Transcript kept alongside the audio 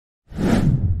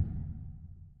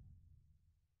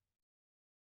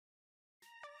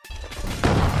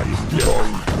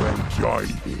enjoy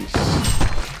this.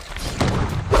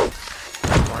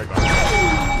 Why not?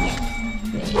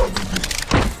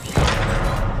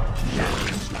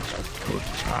 A good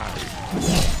time.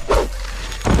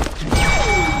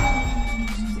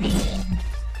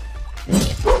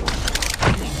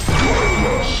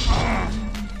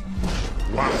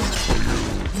 One for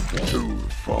you, two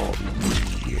for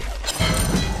me.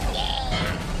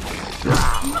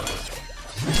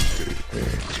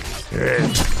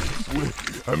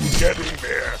 I'm getting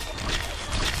there.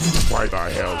 Why the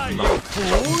hell not?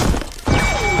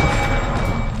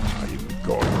 I'm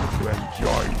going to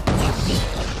enjoy this.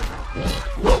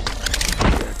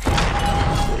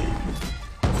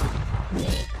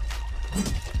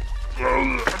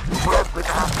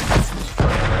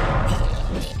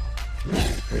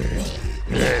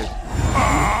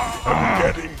 I'm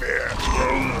getting there.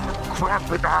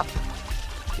 Crap it up.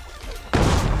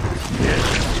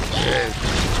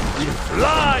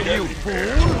 Fly, you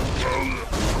fool!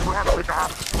 Crap it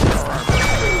up.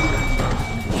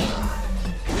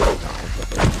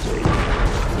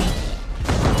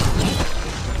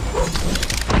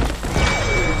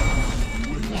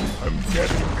 I'm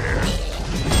getting there.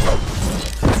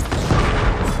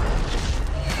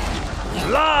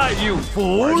 Fly, you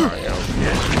fool!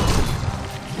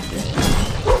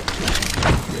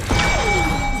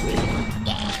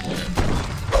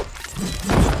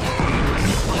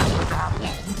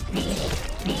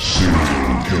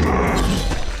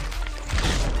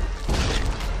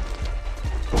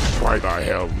 Why the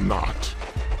hell not?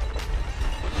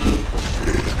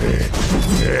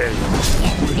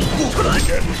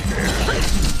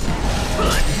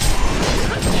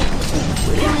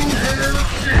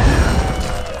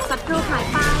ศัตรูหาย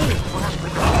ไป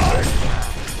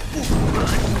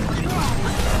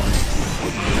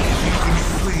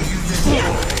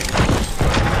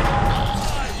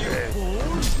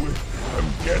I'm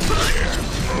getting there.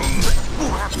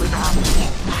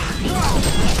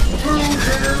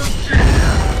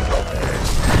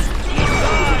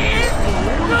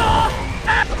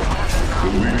 The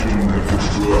Legion have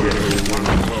destroyed one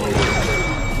tower.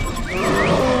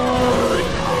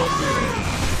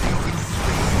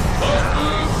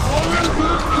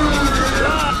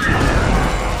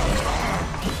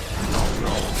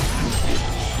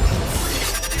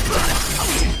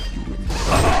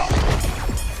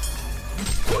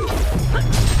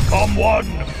 Come on!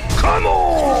 Come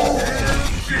on!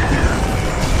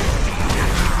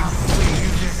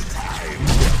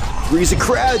 Freeze a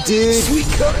crowd, dude! Sweet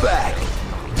cutback!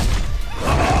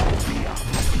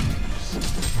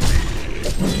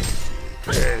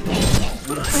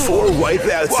 Four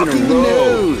wipeouts in a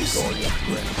row!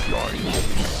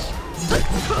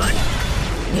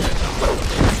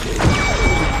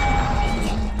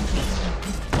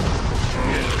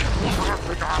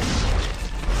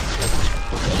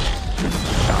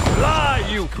 Fly,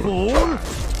 you fool!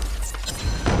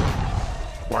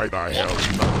 Why the hell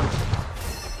not?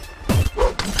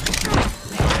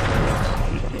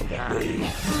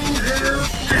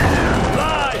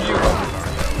 Fly, you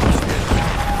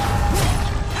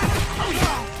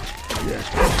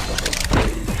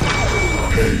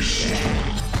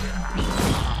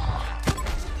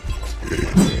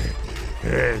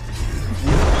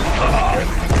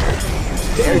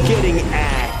They're getting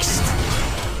axed!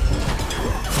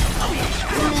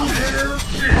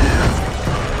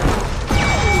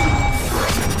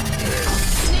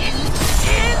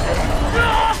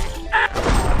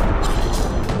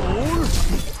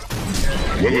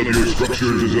 One of your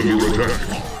structures is under attack.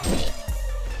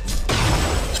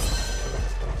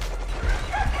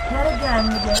 Not again,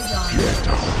 you get gone. Get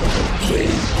out of the way.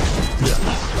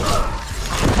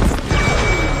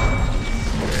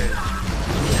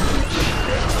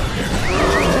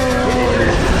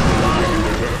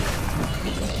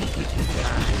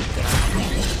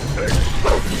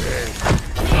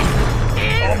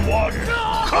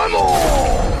 Come on!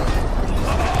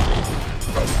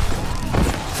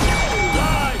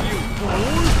 Fly, you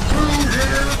fool!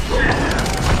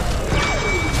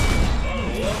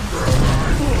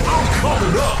 I'm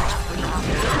coming up!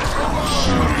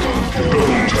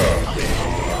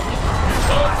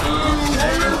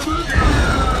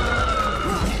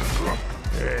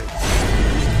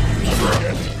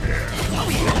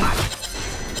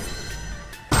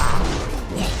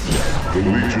 The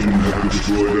Legion have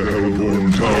destroyed a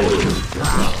Hellborn tower.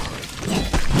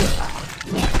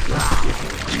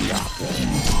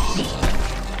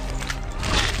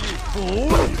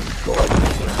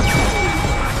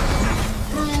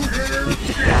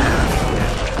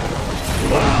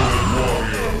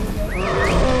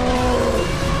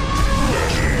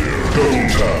 Double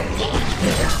tap.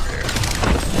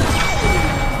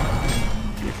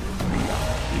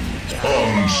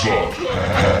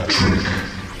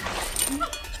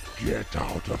 Get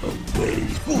out of the way.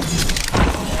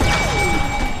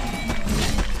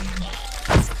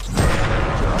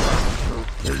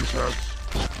 Jesus.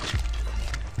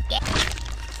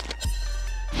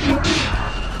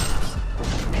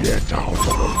 Get out of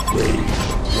the way.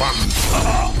 One.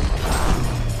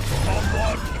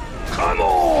 Come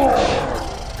on!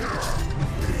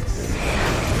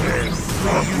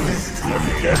 Let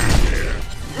me get here.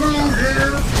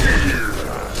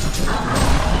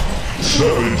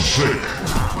 Seven sick.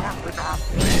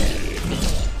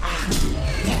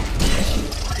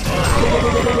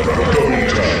 Double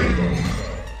time.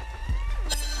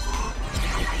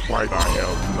 Why the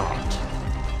hell not?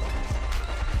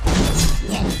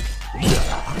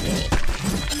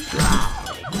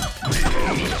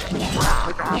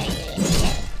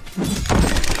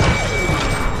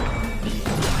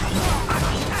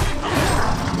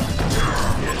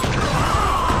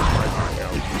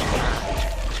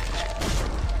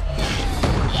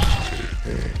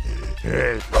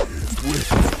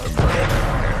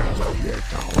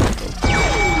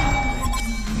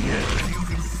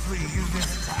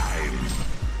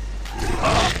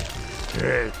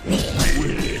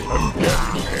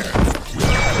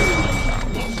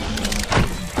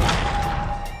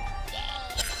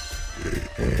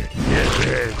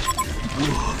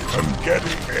 I'm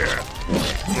getting there.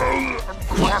 I'm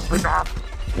cramping up.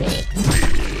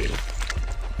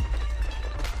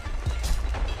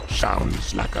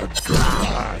 Sounds like a good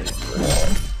time.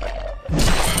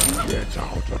 Get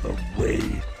out of the way.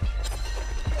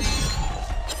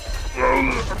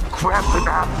 I'm cramping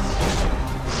up.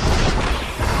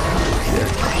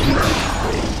 Get out of the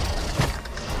way.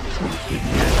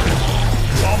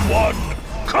 Someone,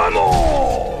 come on!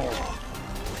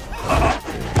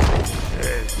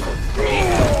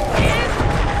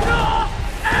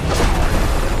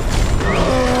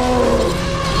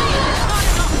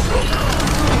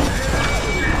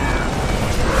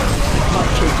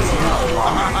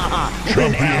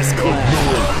 Champion of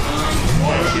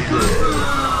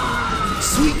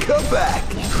Sweet comeback.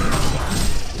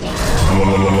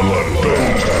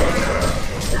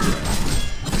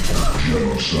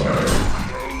 Genocide.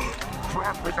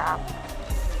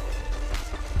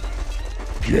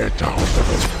 Get out of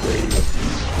the way.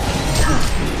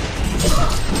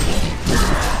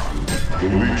 The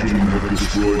Legion have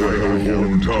destroyed a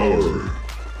Hellborn tower.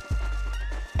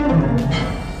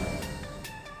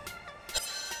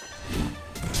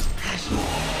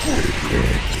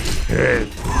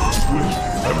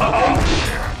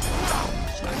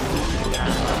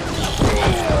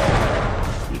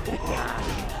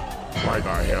 Why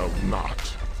the hell not?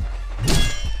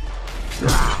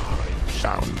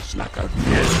 Sounds like a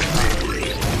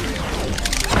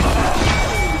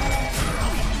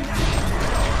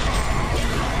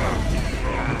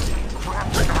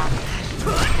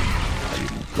I'm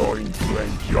going to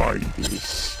enjoy this.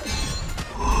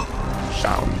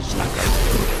 Sounds like a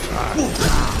good time.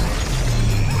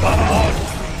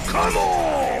 Come on!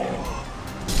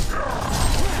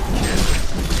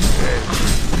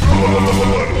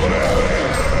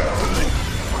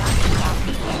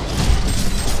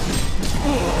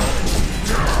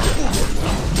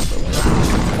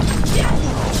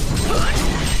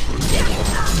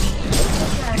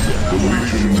 The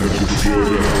Legion has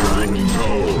destroyed a Hellborn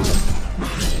tower.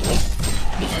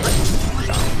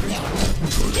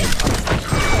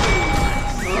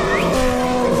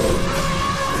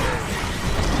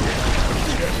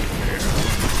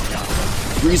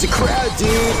 Freeze a crowd, dude.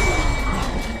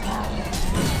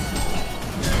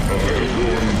 A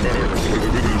Hellborn barracks has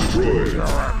been destroyed.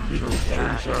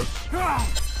 Jesus. A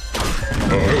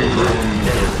Hellborn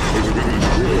barracks has been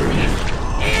destroyed.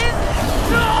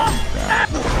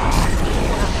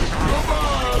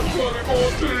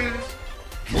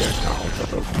 Get out of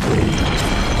the way.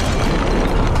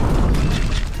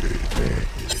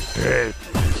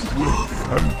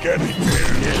 I'm getting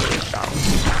there. Sounds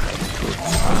like a good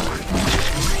time.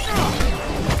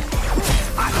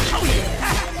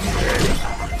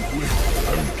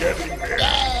 I'm getting there.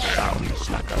 Sounds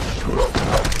like a good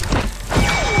time.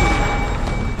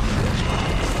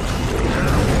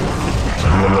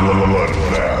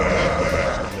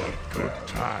 Good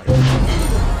time.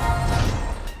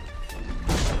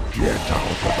 Get out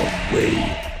of the way.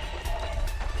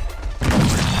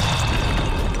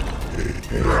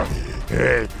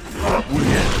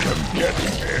 I'm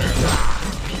getting there.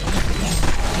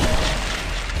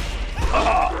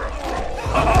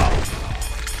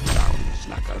 Sounds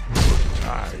like a good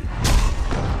time.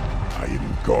 I am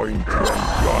going to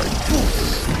enjoy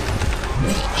this.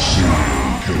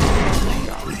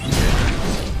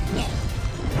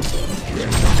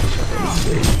 Get out of the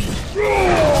way.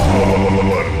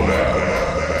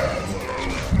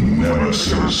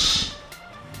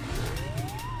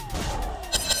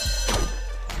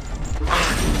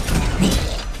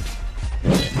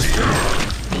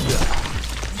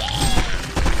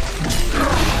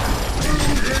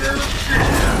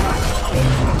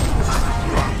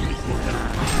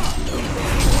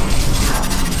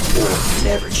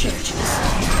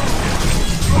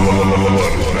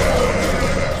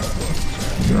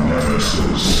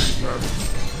 Nemesis.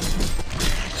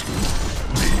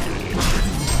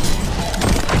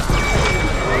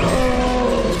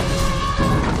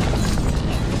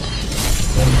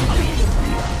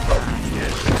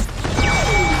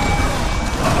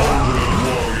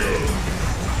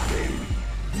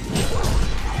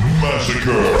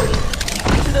 Massacre.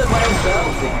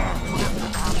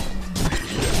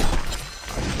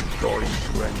 Going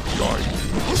to enjoy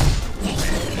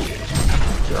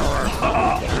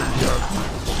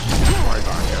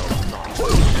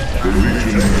the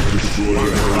Legion has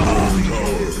destroyed our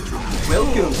tower.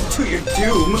 Welcome to your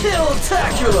doom.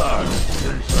 Kill-tacular!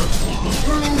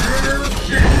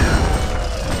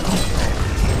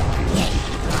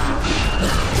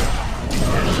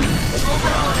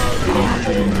 The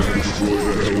Legion has destroyed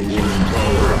the Hellborn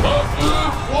tower.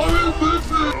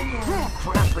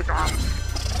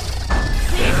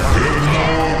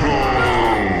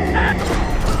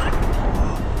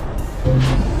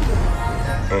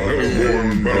 A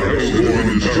Hellborn barracks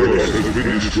has been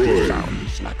destroyed.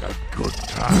 Sounds like a good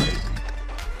time.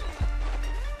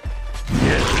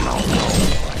 Yes, no,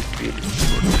 I feel it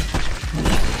should.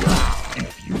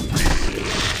 If you will.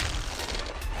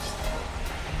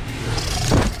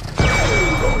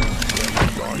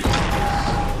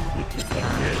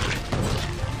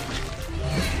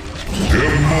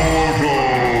 Immortal!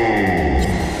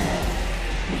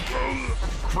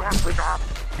 Cramp it up!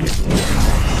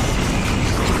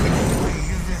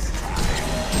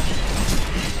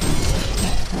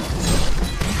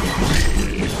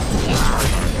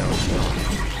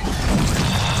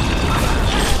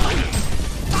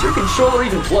 Is your controller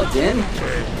even plugged in?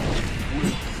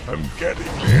 I'm getting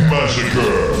there.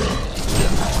 Massacre!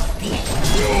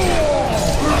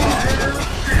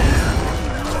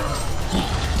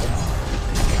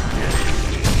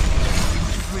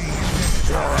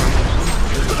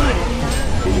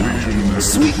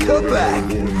 Sweet cutback!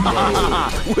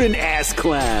 What an ass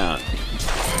clown!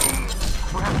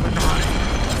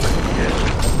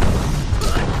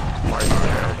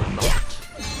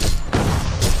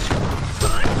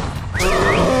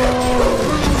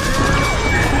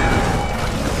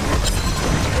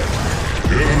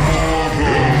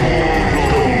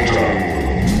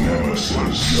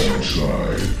 Nemesis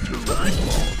outside.